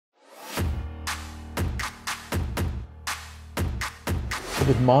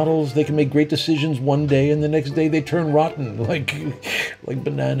With models, they can make great decisions one day, and the next day they turn rotten, like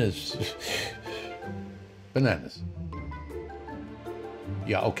bananas. Bananas.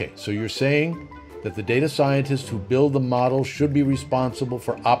 Yeah, okay, so you're saying that the data scientists who build the models should be responsible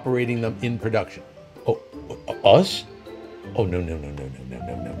for operating them in production. Oh, us? Oh, no.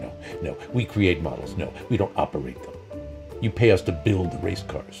 No, we create models. No, we don't operate them. You pay us to build the race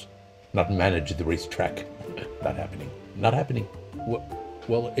cars, not manage the racetrack. Not happening. Not happening.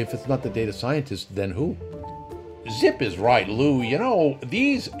 Well, if it's not the data scientists, then who? Zip is right, Lou. You know,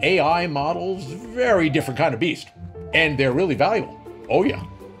 these AI models, very different kind of beast. And they're really valuable. Oh yeah,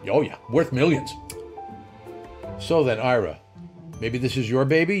 worth millions. So then, Ira, maybe this is your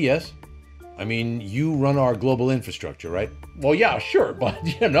baby, yes? I mean, you run our global infrastructure, right? Well, yeah, sure,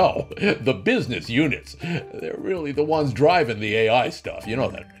 but you know, the business units, they're really the ones driving the AI stuff. You know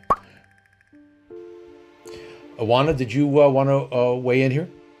that. Awana, did you want to weigh in here?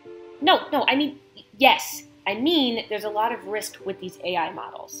 No, I mean, yes. I mean, there's a lot of risk with these AI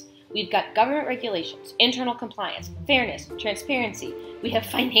models. We've got government regulations, internal compliance, fairness, transparency. We have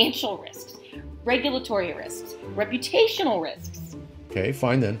financial risks, regulatory risks, reputational risks. Okay,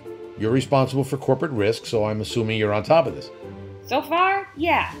 fine then. You're responsible for corporate risk, so I'm assuming you're on top of this. So far,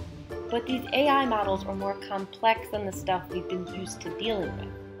 yeah. But these AI models are more complex than the stuff we've been used to dealing with.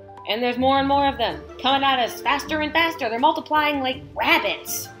 And there's more and more of them, coming at us faster and faster. They're multiplying like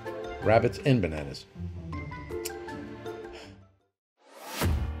rabbits. Rabbits and bananas.